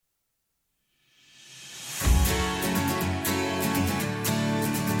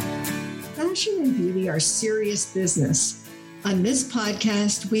Fashion and beauty are serious business. On this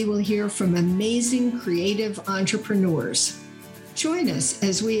podcast, we will hear from amazing creative entrepreneurs. Join us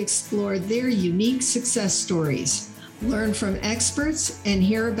as we explore their unique success stories, learn from experts, and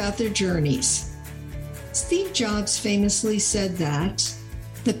hear about their journeys. Steve Jobs famously said that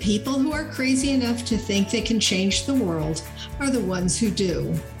the people who are crazy enough to think they can change the world are the ones who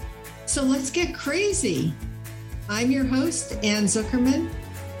do. So let's get crazy. I'm your host, Ann Zuckerman,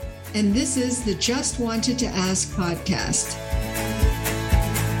 and this is the Just Wanted to Ask podcast.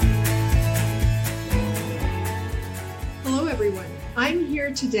 Hello, everyone. I'm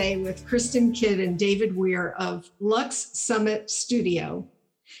here today with Kristen Kidd and David Weir of Lux Summit Studio.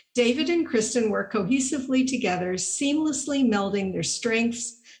 David and Kristen work cohesively together, seamlessly melding their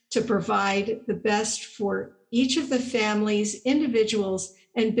strengths to provide the best for each of the families, individuals,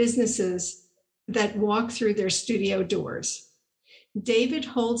 and businesses that walk through their studio doors. David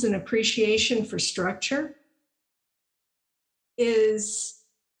holds an appreciation for structure, is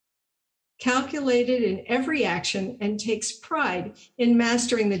calculated in every action, and takes pride in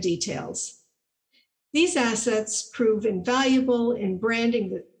mastering the details. These assets prove invaluable in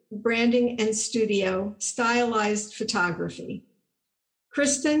branding and studio stylized photography.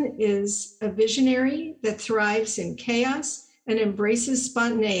 Kristen is a visionary that thrives in chaos and embraces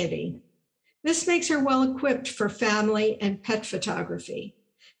spontaneity. This makes her well equipped for family and pet photography.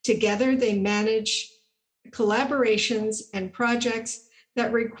 Together, they manage collaborations and projects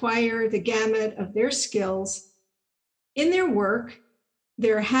that require the gamut of their skills. In their work,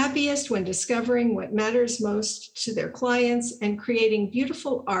 they're happiest when discovering what matters most to their clients and creating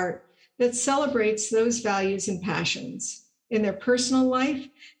beautiful art that celebrates those values and passions. In their personal life,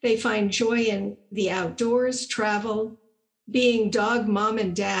 they find joy in the outdoors, travel, being dog mom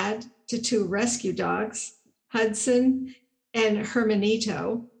and dad to two rescue dogs, Hudson and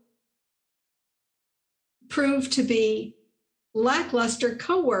Hermanito, prove to be lackluster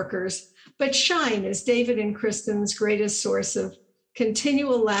co-workers, but shine as David and Kristen's greatest source of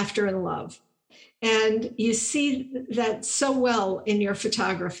continual laughter and love. And you see that so well in your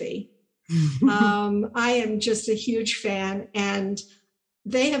photography. I am just a huge fan, and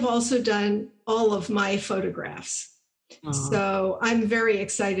they have also done all of my photographs. So I'm very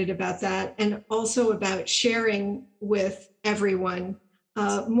excited about that, and also about sharing with everyone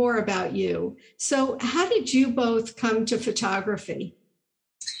more about you. So how did you both come to photography?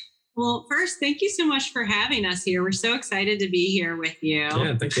 Well, first, thank you so much for having us here. We're so excited to be here with you.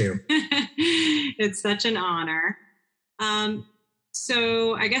 Yeah, thank you. It's such an honor.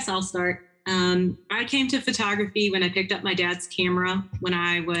 So I guess I'll start. I came to photography when I picked up my dad's camera when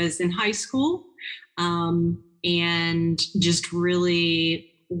I was in high school. And just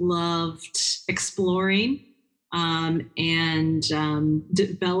really loved exploring and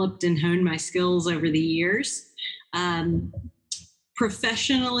developed and honed my skills over the years.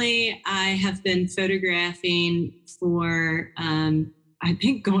 Professionally, I have been photographing for, I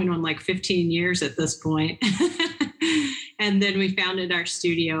think, going on like 15 years at this point. And then we founded our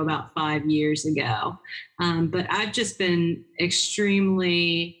studio about 5 years ago. But I've just been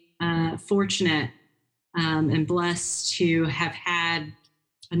extremely fortunate and blessed to have had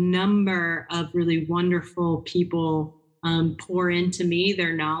a number of really wonderful people pour into me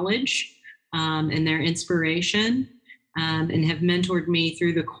their knowledge and their inspiration, and have mentored me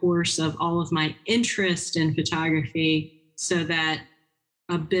through the course of all of my interest in photography, so that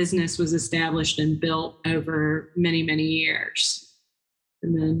a business was established and built over many, many years.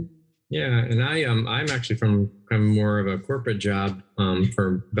 And then and I'm actually from kind of more of a corporate job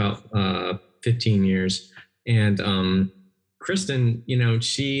for about 15 years. And Kristen,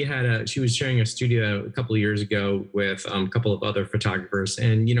 she was sharing a studio a couple of years ago with a couple of other photographers.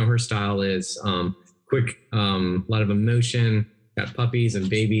 And, her style is quick, a lot of emotion, got puppies and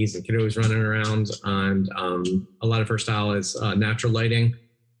babies and kiddos running around. And a lot of her style is natural lighting.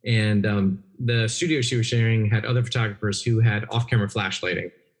 And the studio she was sharing had other photographers who had off-camera flash lighting.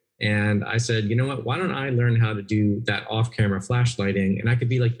 And I said, you know what, why don't I learn how to do that off-camera flash lighting? And I could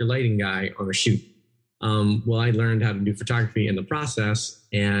be like your lighting guy on a shoot. Well, I learned how to do photography in the process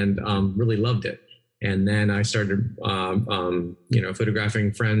and really loved it. And then I started,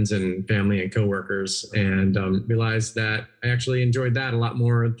 photographing friends and family and coworkers, and realized that I actually enjoyed that a lot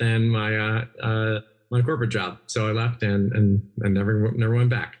more than my corporate job. So I left and never went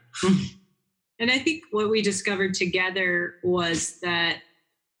back. And I think what we discovered together was that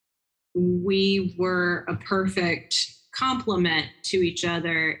we were a perfect complement to each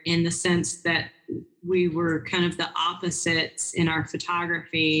other, in the sense that we were kind of the opposites in our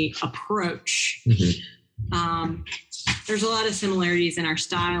photography approach. Mm-hmm. There's a lot of similarities in our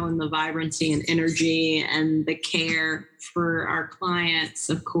style and the vibrancy and energy and the care for our clients,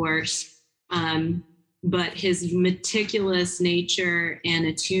 of course. But his meticulous nature and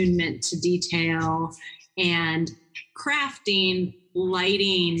attunement to detail and crafting,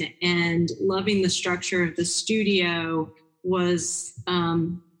 lighting, and loving the structure of the studio was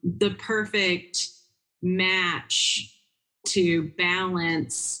the perfect match to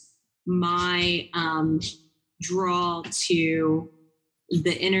balance my draw to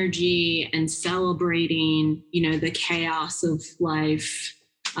the energy and celebrating, the chaos of life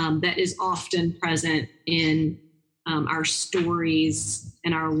that is often present in our stories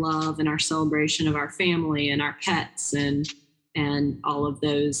and our love and our celebration of our family and our pets and all of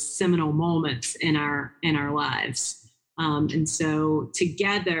those seminal moments in our lives. And so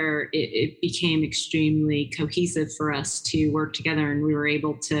together, it became extremely cohesive for us to work together, and we were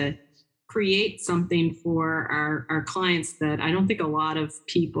able to create something for our clients that I don't think a lot of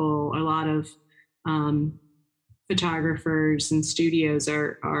photographers and studios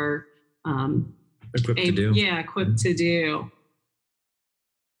are equipped to do. Yeah, equipped to do.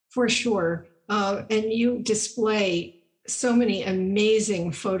 For sure. And you display so many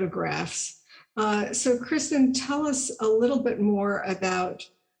amazing photographs. So Kristen, tell us a little bit more about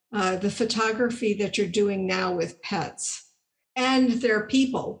the photography that you're doing now with pets and their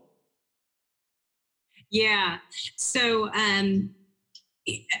people. Yeah. So I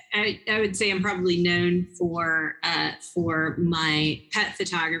would say I'm probably known for my pet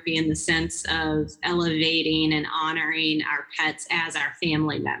photography in the sense of elevating and honoring our pets as our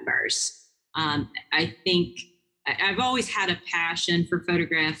family members. I think I've always had a passion for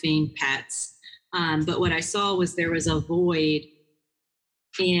photographing pets, but what I saw was there was a void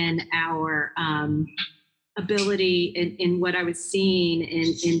in our ability in what I was seeing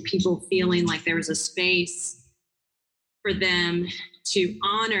in people feeling like there was a space for them to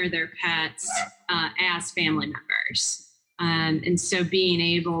honor their pets as family members. And so being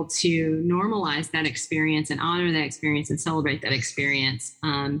able to normalize that experience and honor that experience and celebrate that experience,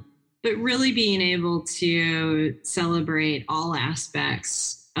 but really being able to celebrate all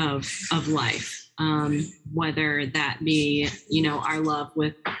aspects of life. Whether that be, our love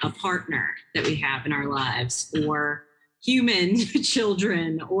with a partner that we have in our lives, or human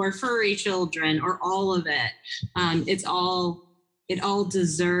children, or furry children, or all of it. It all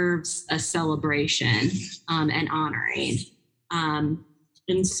deserves a celebration and honoring.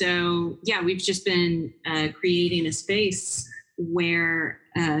 And so, we've just been creating a space where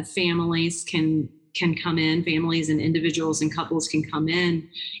families can come in, families and individuals and couples can come in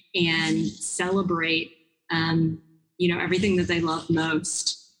and celebrate, everything that they love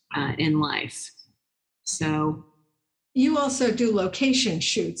most in life. So you also do location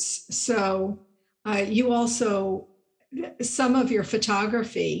shoots. So you also, some of your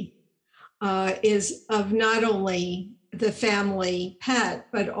photography is of not only the family pet,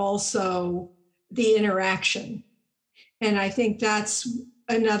 but also the interaction. And I think that's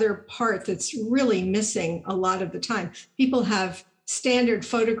another part that's really missing a lot of the time. People have standard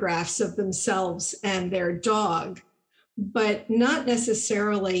photographs of themselves and their dog, but not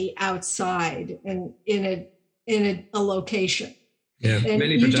necessarily outside and in a location. Yeah, and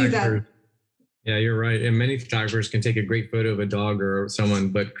many photographers. Yeah, you're right. And many photographers can take a great photo of a dog or someone,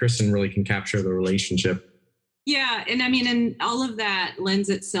 but Kristen really can capture the relationship. Yeah. And all of that lends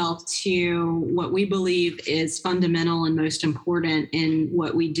itself to what we believe is fundamental and most important in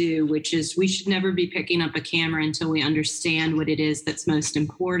what we do, which is we should never be picking up a camera until we understand what it is that's most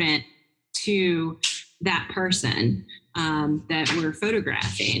important to that person that we're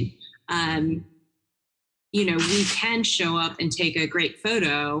photographing. We can show up and take a great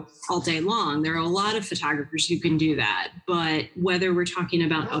photo all day long. There are a lot of photographers who can do that. But whether we're talking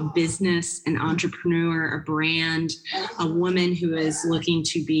about a business, an entrepreneur, a brand, a woman who is looking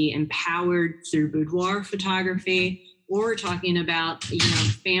to be empowered through boudoir photography, or we're talking about,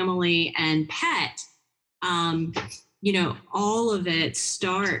 family and pet, all of it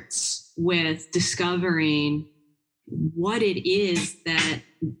starts with discovering what it is that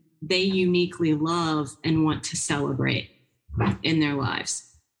they uniquely love and want to celebrate in their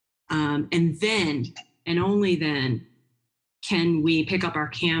lives. And then, and only then, can we pick up our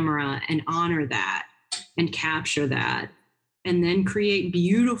camera and honor that and capture that, and then create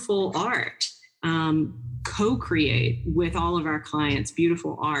beautiful art, co-create with all of our clients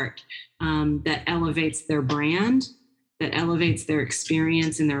beautiful art that elevates their brand, that elevates their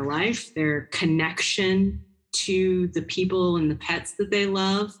experience in their life, their connection to the people and the pets that they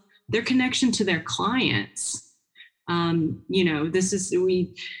love, their connection to their clients.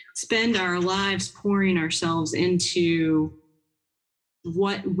 We spend our lives pouring ourselves into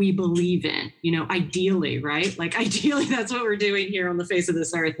what we believe in, ideally, right? Like ideally, that's what we're doing here on the face of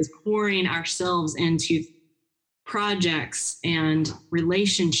this earth, is pouring ourselves into projects and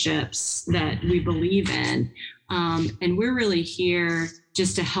relationships that we believe in. And we're really here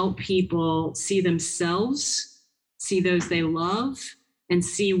just to help people see themselves, see those they love, and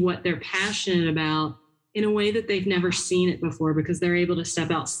see what they're passionate about in a way that they've never seen it before, because they're able to step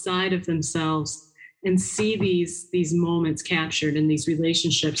outside of themselves and see these moments captured in these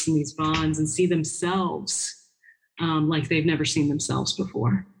relationships and these bonds, and see themselves like they've never seen themselves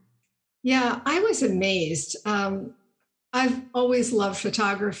before. Yeah, I was amazed. I've always loved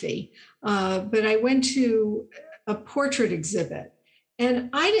photography, but I went to a portrait exhibit, and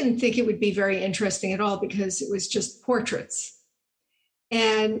I didn't think it would be very interesting at all because it was just portraits.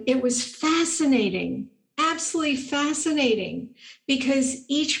 And it was fascinating, absolutely fascinating, because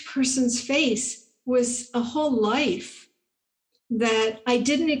each person's face was a whole life that I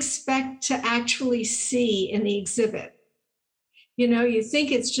didn't expect to actually see in the exhibit. You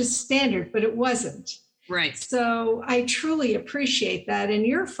think it's just standard, but it wasn't. Right. So I truly appreciate that. And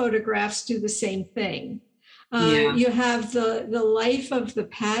your photographs do the same thing. You have the life of the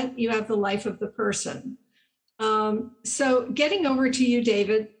pet, you have the life of the person. So getting over to you,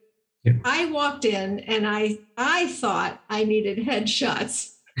 David, yeah. I walked in and I thought I needed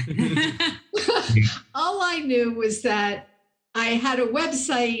headshots. All I knew was that I had a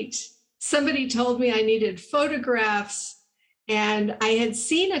website. Somebody told me I needed photographs, and I had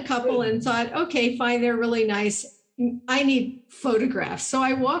seen a couple and thought, okay, fine, they're really nice. I need photographs. So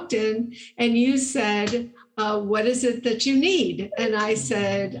I walked in and you said, what is it that you need? And I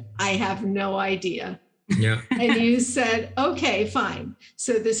said, I have no idea. Yeah. And you said, okay, fine.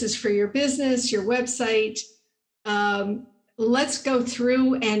 So this is for your business, your website. Let's go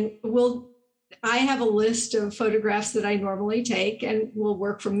through and I have a list of photographs that I normally take, and we'll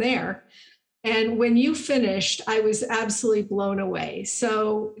work from there. And when you finished, I was absolutely blown away.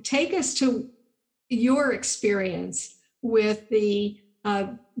 So take us to your experience with the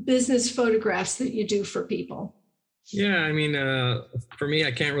business photographs that you do for people. Yeah, I mean, for me,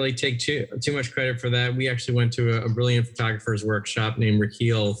 I can't really take too much credit for that. We actually went to a brilliant photographer's workshop named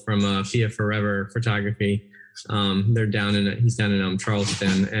Rakeel from Pia Forever Photography. He's down in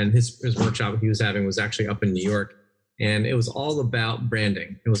Charleston, and his workshop he was having was actually up in New York. And it was all about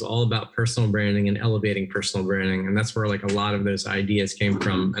branding. It was all about personal branding and elevating personal branding. And that's where like a lot of those ideas came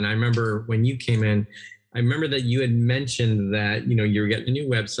from. And I remember when you came in, I remember that you had mentioned that, you were getting a new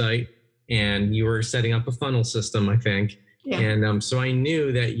website and you were setting up a funnel system, I think. Yeah. And so I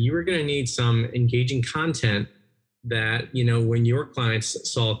knew that you were going to need some engaging content that, when your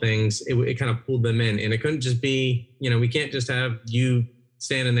clients saw things, it kind of pulled them in. And it couldn't just be, we can't just have you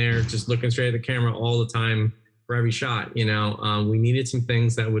standing there just looking straight at the camera all the time for every shot. We needed some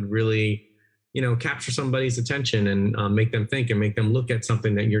things that would really, capture somebody's attention and make them think and make them look at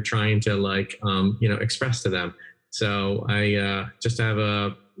something that you're trying to express to them. So I just have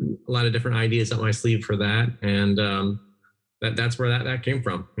a lot of different ideas up my sleeve for that. And that's where that came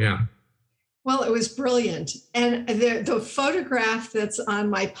from. Yeah. Well, it was brilliant. And the photograph that's on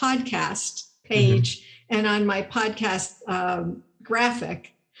my podcast page and on my podcast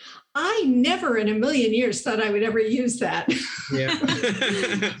graphic, I never in a million years thought I would ever use that. Yeah.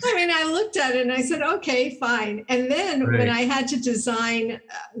 I mean, I looked at it and I said, okay, fine. And then when I had to design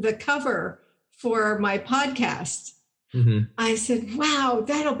the cover for my podcast, I said, wow,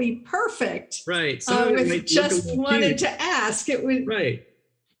 that'll be perfect. Right. So just wanted to ask. It would. Right.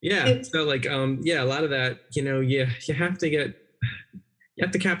 Yeah. So a lot of that, you have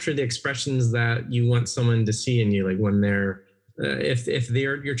to capture the expressions that you want someone to see in you, like when they're, if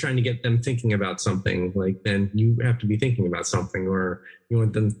you're trying to get them thinking about something, like then you have to be thinking about something, or you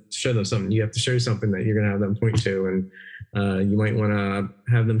want them to show them something. You have to show something that you're going to have them point to, and you might want to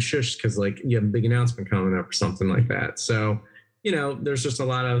have them shush because like you have a big announcement coming up or something like that. So, there's just a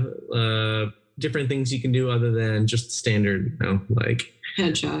lot of different things you can do other than just standard, like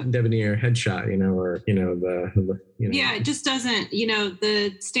debonair headshot, or yeah, it just doesn't,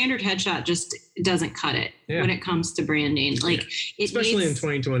 the standard headshot just doesn't cut it when it comes to branding. Like especially in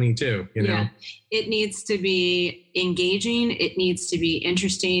 2022, it needs to be engaging, it needs to be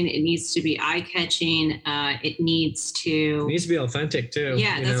interesting, it needs to be eye-catching, it needs to be authentic too.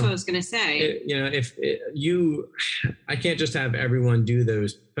 Yeah, that's what I was gonna say. I can't just have everyone do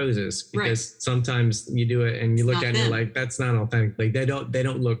those poses, because sometimes you do it and you look at it and you're like, that's not authentic. Like they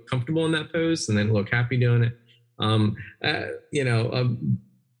don't look comfortable in that pose and they don't look happy doing it.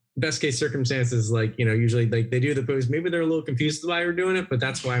 best case circumstances, like, usually like they do the pose, maybe they're a little confused why we're doing it, but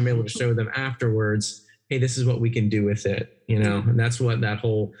that's why I'm able to show them afterwards, hey, this is what we can do with it, and that's what that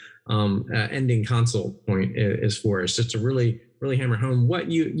whole ending consult point is for. It's just to really hammer home what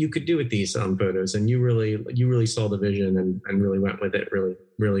you could do with these photos, and you really saw the vision and really went with it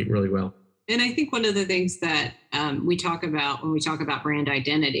really well. And I think one of the things that we talk about when we talk about brand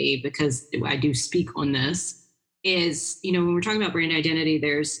identity, because I do speak on this, is, when we're talking about brand identity,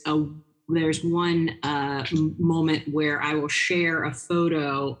 there's one moment where I will share a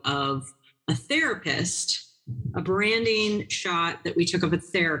photo of a therapist, a branding shot that we took of a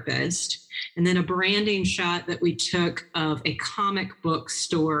therapist, and then a branding shot that we took of a comic book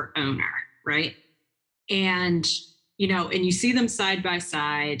store owner, right? And, and you see them side by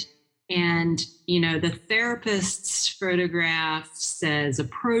side, and, the therapist's photograph says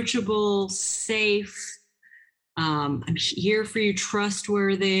approachable, safe, I'm here for you,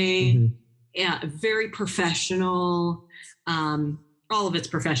 trustworthy, mm-hmm. Yeah, very professional. All of it's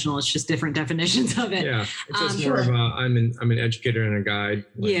professional. It's just different definitions of it. Yeah, it's just more of a I'm an educator and a guide.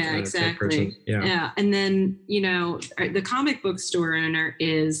 Yeah, exactly. Yeah, and then the comic book store owner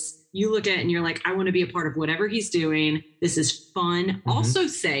is, you look at it and you're like, I want to be a part of whatever he's doing. This is fun, mm-hmm. also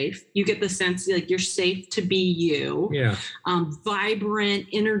safe. You get the sense like you're safe to be you. Yeah. Vibrant,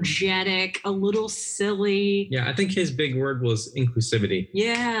 energetic, a little silly. Yeah, I think his big word was inclusivity.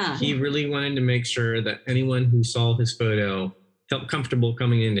 Yeah. He really wanted to make sure that anyone who saw his photo felt comfortable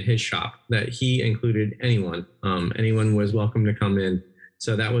coming into his shop, that he included anyone. Anyone was welcome to come in.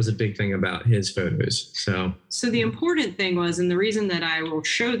 So that was a big thing about his photos. So the important thing was, and the reason that I will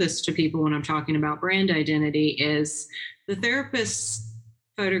show this to people when I'm talking about brand identity, is the therapist's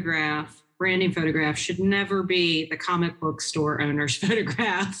branding photograph should never be the comic book store owner's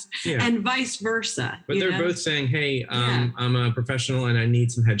photograph, and vice versa. But they're both saying, hey, I'm a professional and I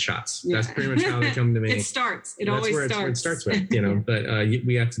need some headshots. Yeah. That's pretty much how they come to me. It always starts. That's where it starts with, but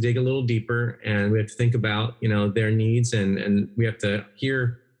we have to dig a little deeper, and we have to think about, their needs, and we have to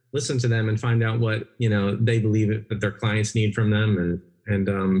listen to them and find out what, they believe that their clients need from them, and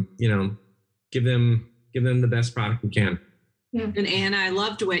give them the best product we can. Yeah. And Anna, I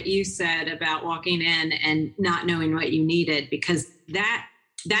loved what you said about walking in and not knowing what you needed, because that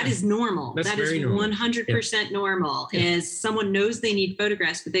is normal. That's that is normal. 100% normal. Is someone knows they need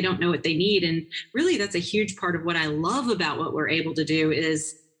photographs, but they don't know what they need. And really, that's a huge part of what I love about what we're able to do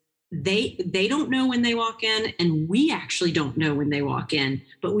is they don't know when they walk in, and we actually don't know when they walk in,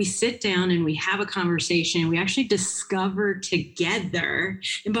 but we sit down and we have a conversation. We actually discover together.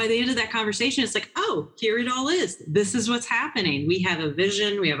 And by the end of that conversation, it's like, oh, here it all is. This is what's happening. We have a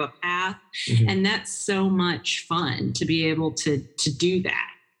vision, we have a path, mm-hmm. and that's so much fun to be able to do that.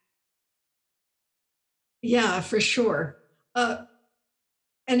 Yeah, for sure. And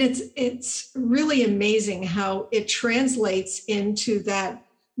it's really amazing how it translates into that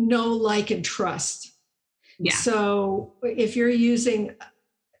know, like, and trust. Yeah. So if you're using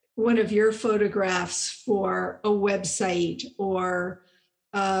one of your photographs for a website or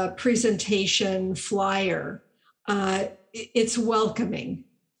a presentation flyer, it's welcoming.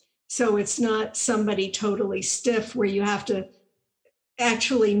 So it's not somebody totally stiff where you have to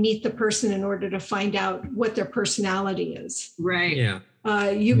actually meet the person in order to find out what their personality is. Right. Yeah.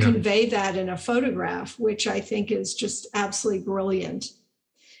 You convey that in a photograph, which I think is just absolutely brilliant.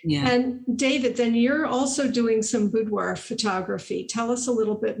 Yeah. And David, then you're also doing some boudoir photography. Tell us a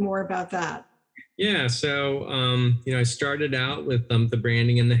little bit more about that. Yeah. So, I started out with the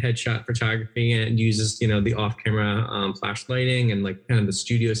branding and the headshot photography, and uses, the off-camera flash lighting and like kind of the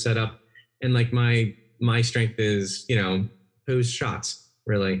studio setup. And like my strength is, pose shots,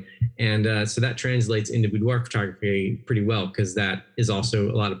 really. And so that translates into boudoir photography pretty well, because that is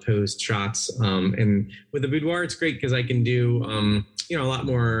also a lot of posed shots. And with the boudoir, it's great because I can do, a lot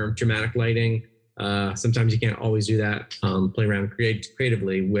more dramatic lighting. Sometimes you can't always do that, play around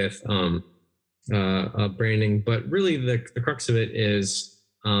creatively with branding. But really the crux of it is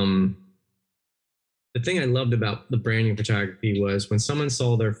the thing I loved about the branding photography was when someone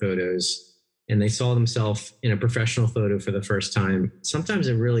saw their photos and they saw themselves in a professional photo for the first time, sometimes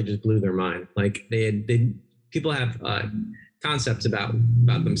it really just blew their mind. Like people have concepts about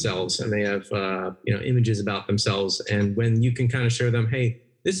themselves, and they have images about themselves. And when you can kind of show them, hey,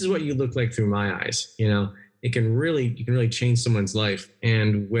 this is what you look like through my eyes, you can really change someone's life.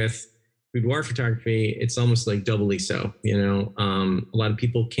 And with boudoir photography, it's almost like doubly so. A lot of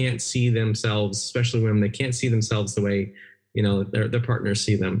people can't see themselves, especially women. They can't see themselves the way their partners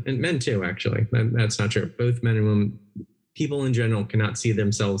see them, and men too. Actually, that's not true. Both men and women people in general cannot see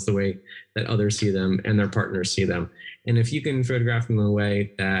themselves the way that others see them and their partners see them. And if you can photograph them in a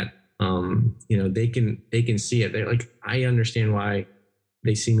way that, they can see it, they're like, I understand why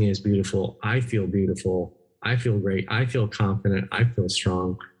they see me as beautiful. I feel beautiful. I feel great. I feel confident. I feel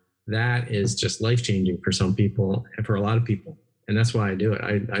strong. That is just life-changing for some people and for a lot of people. And that's why I do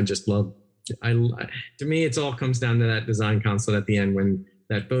it. I just love, to me, it's all comes down to that design consult at the end, when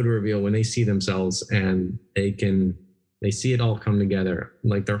that photo reveal, when they see themselves and they see it all come together,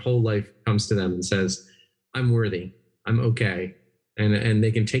 like their whole life comes to them and says, I'm worthy, I'm okay. And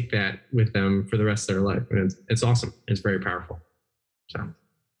they can take that with them for the rest of their life. And it's awesome. It's very powerful. So.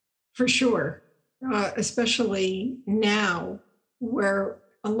 For sure. Especially now where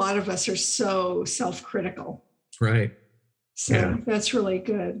a lot of us are so self-critical. Right. So that's really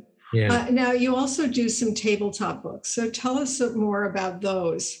good. Yeah. Now you also do some tabletop books. So tell us more about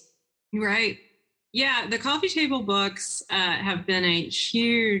those. Right. Yeah. The coffee table books have been a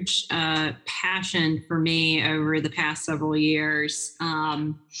huge passion for me over the past several years.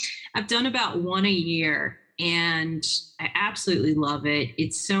 I've done about one a year and I absolutely love it.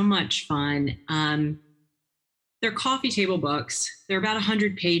 It's so much fun. They're coffee table books. They're about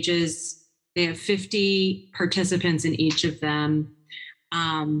 100 pages. They have 50 participants in each of them.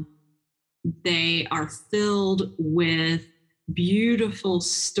 They are filled with beautiful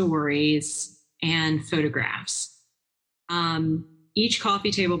stories and photographs. Each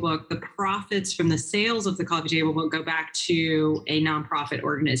coffee table book, the profits from the sales of the coffee table book go back to a nonprofit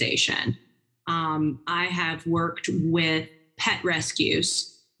organization. I have worked with pet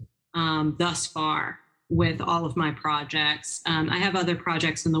rescues thus far with all of my projects. I have other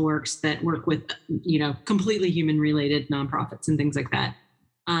projects in the works that work with, completely human related nonprofits and things like that.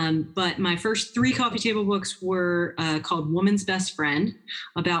 But my first 3 coffee table books were called Woman's Best Friend,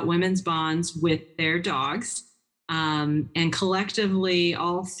 about women's bonds with their dogs. And collectively,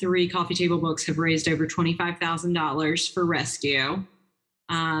 all 3 coffee table books have raised over $25,000 for rescue.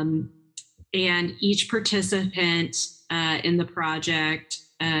 And each participant in the project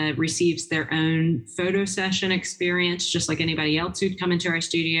receives their own photo session experience, just like anybody else who'd come into our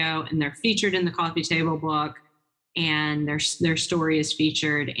studio, and they're featured in the coffee table book, and their story is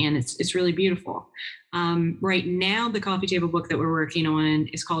featured, and it's really beautiful. Right now, the coffee table book that we're working on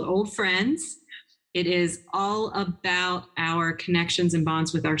is called Old Friends. It is all about our connections and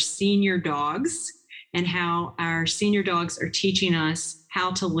bonds with our senior dogs and how our senior dogs are teaching us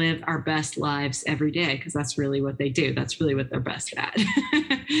how to live our best lives every day, because that's really what they do. That's really what they're best at.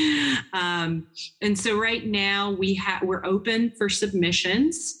 And so right now we're open for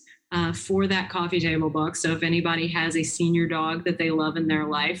submissions for that coffee table book. So if anybody has a senior dog that they love in their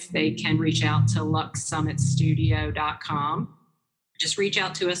life, they can reach out to luxsummitstudio.com. Just reach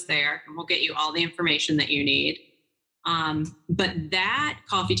out to us there and we'll get you all the information that you need. But that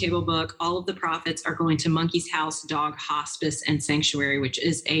coffee table book, all of the profits are going to Monkey's House Dog Hospice and Sanctuary, which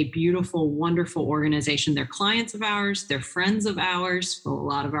is a beautiful, wonderful organization. They're clients of ours. They're friends of ours. Well, a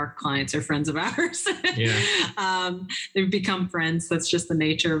lot of our clients are friends of ours. Yeah. They've become friends. That's just the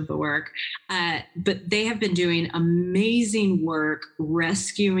nature of the work. But they have been doing amazing work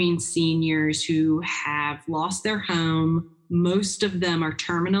rescuing seniors who have lost their home. Most of them are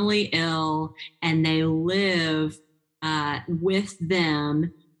terminally ill, and they live with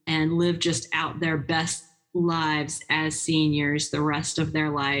them and live just out their best lives as seniors the rest of their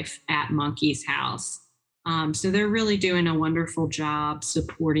life at Monkey's House. So they're really doing a wonderful job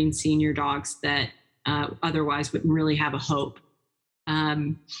supporting senior dogs that otherwise wouldn't really have a hope.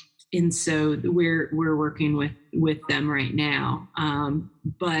 And so we're working with them right now.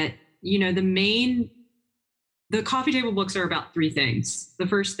 But the coffee table books are about 3 things. The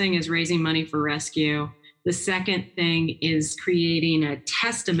first thing is raising money for rescue. The second thing is creating a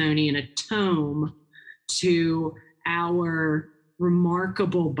testimony and a tome to our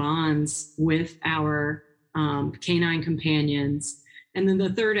remarkable bonds with our canine companions. And then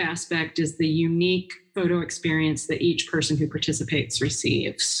the third aspect is the unique photo experience that each person who participates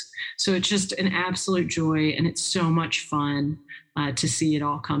receives. So it's just an absolute joy, and it's so much fun to see it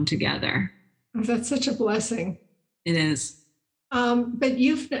all come together. That's such a blessing. It is. But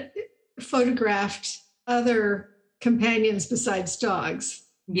you've photographed other companions besides dogs.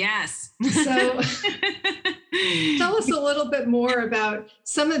 Yes. So tell us a little bit more about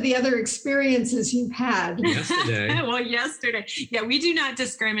some of the other experiences you've had. Yesterday. Yeah, we do not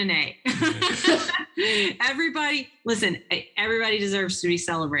discriminate. Everybody deserves to be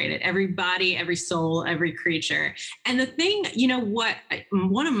celebrated. Everybody, every soul, every creature. And the thing,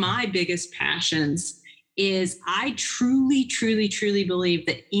 one of my biggest passions is I truly, truly, truly believe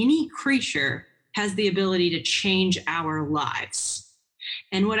that any creature has the ability to change our lives.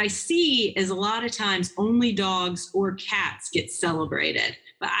 And what I see is a lot of times only dogs or cats get celebrated.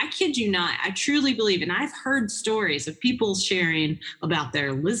 But I kid you not, I truly believe, and I've heard stories of people sharing about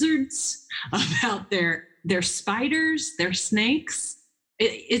their lizards, about their spiders, their snakes.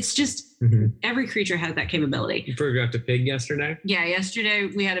 It's just every creature has that capability. You photographed a pig yesterday? Yeah, yesterday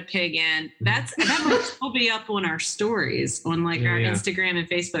we had a pig in. That might still be up on our stories, on like our Instagram and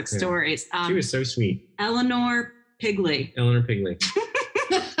Facebook stories. She was so sweet. Eleanor Pigley.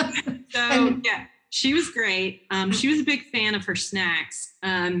 So yeah, she was great. She was a big fan of her snacks.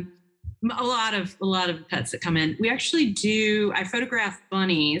 A lot of pets that come in. We actually I photograph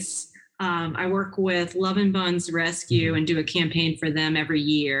bunnies. I work with Love and Buns Rescue and do a campaign for them every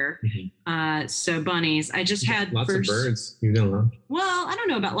year. So bunnies, I just had lots of birds. You don't know. Well, I don't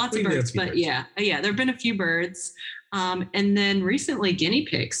know about lots of birds, but yeah, there've been a few birds. And then recently guinea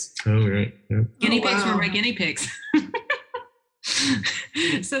pigs. Oh, right. Yep. Guinea pigs were my guinea pigs.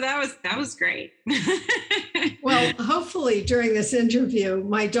 So that was great. Well, hopefully during this interview,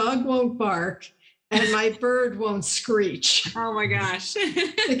 my dog won't bark and my bird won't screech. Oh my gosh.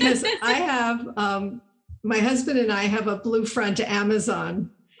 Because I have, my husband and I have a blue front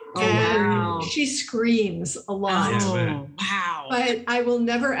Amazon. And she screams a lot. Oh, wow. But I will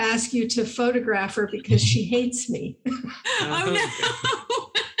never ask you to photograph her because she hates me. Oh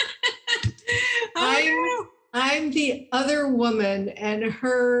no. I'm the other woman, and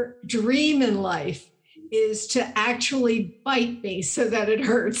her dream in life is to actually bite me so that it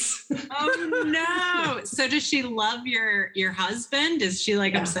hurts. Oh no. So does she love your husband? Is she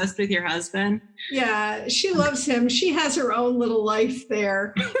like obsessed with your husband? Yeah, she loves him. She has her own little life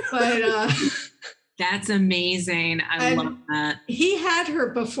there. But that's amazing. I love that. He had her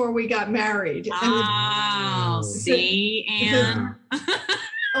before we got married. See, Anne.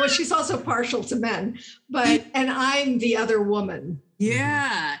 Oh, she's also partial to men, and I'm the other woman.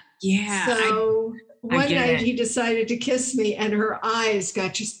 Yeah. So one night he decided to kiss me, and her eyes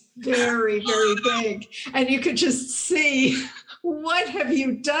got just very, very big. And you could just see, what have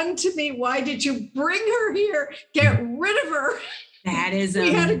you done to me? Why did you bring her here? Get rid of her. That is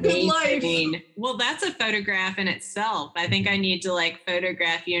amazing. We had a good life. Well, that's a photograph in itself. I think I need to like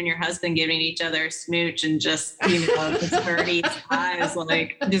photograph you and your husband giving each other a smooch and just, this birdie's eyes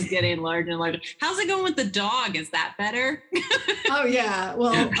like just getting larger and larger. How's it going with the dog? Is that better? Oh, yeah.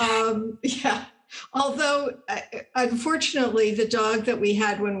 Well, yeah. Although, unfortunately, the dog that we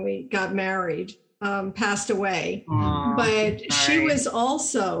had when we got married passed away. But she was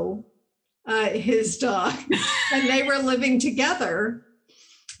also his dog, and they were living together.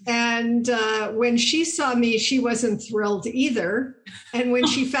 And when she saw me, she wasn't thrilled either. And when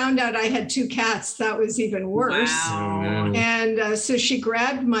she found out I had 2 cats, that was even worse. Wow. And so she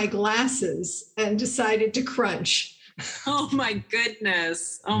grabbed my glasses and decided to crunch. Oh my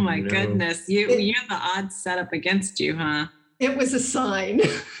goodness. Oh my goodness. You have the odds set up against you, huh? It was a sign.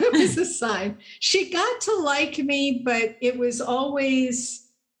 It was a sign. She got to like me, but it was always,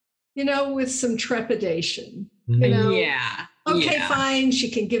 with some trepidation. Yeah. Okay, fine.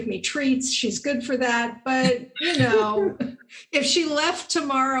 She can give me treats. She's good for that. But, if she left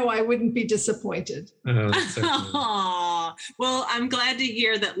tomorrow, I wouldn't be disappointed. Oh, well, I'm glad to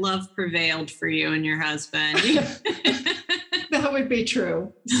hear that love prevailed for you and your husband. That would be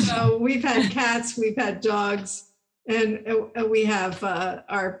true. So we've had cats, we've had dogs, and we have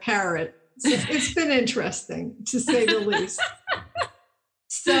our parrot. So it's been interesting, to say the least.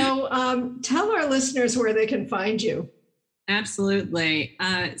 So tell our listeners where they can find you. Absolutely.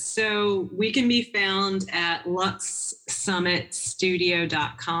 So we can be found at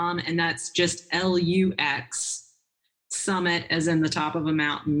luxsummitstudio.com, and that's just LUX, summit as in the top of a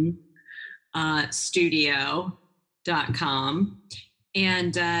mountain, studio.com.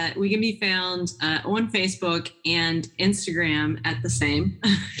 And we can be found on Facebook and Instagram at the same,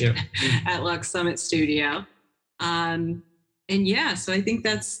 at Lux Summit Studio. And so I think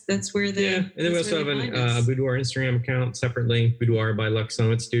that's where and then we also have a Boudoir Instagram account separately, Boudoir by Lux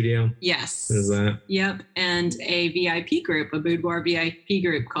Summit Studio. Yes. What is that? Yep. And a VIP group, a Boudoir VIP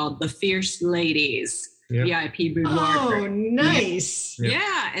group called the Fierce Ladies. VIP Boudoir. Oh, group. nice.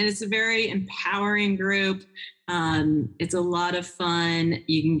 Yeah. And it's a very empowering group. It's a lot of fun.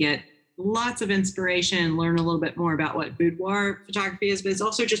 You can get lots of inspiration and learn a little bit more about what boudoir photography is, but it's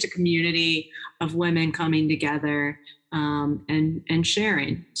also just a community of women coming together and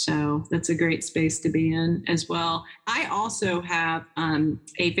sharing. So that's a great space to be in as well. I also have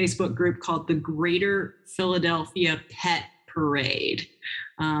a Facebook group called the Greater Philadelphia Pet Parade.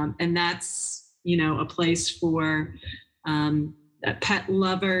 And that's, a place for pet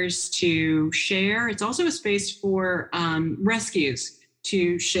lovers to share. It's also a space for rescues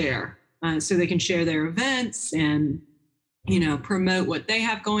to share, so they can share their events and, promote what they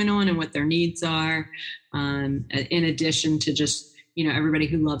have going on and what their needs are, in addition to just, everybody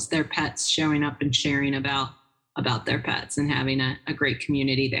who loves their pets showing up and sharing about their pets and having a great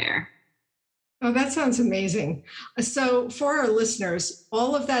community there. Oh, that sounds amazing. So for our listeners,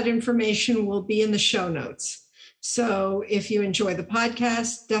 all of that information will be in the show notes. So if you enjoy the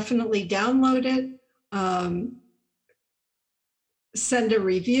podcast, definitely download it. Send a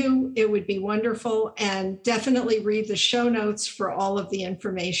review. It would be wonderful. And definitely read the show notes for all of the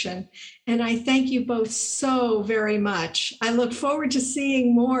information. And I thank you both so very much. I look forward to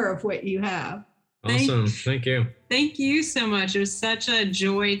seeing more of what you have. Awesome. Thank you. Thank you so much. It was such a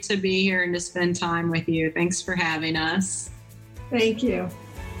joy to be here and to spend time with you. Thanks for having us. Thank you.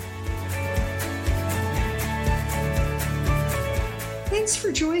 Thanks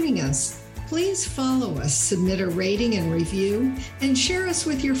for joining us. Please follow us, submit a rating and review, and share us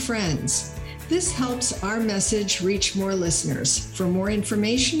with your friends. This helps our message reach more listeners. For more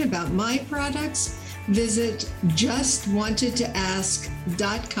information about my products, visit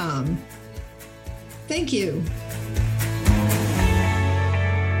justwantedtoask.com. Thank you.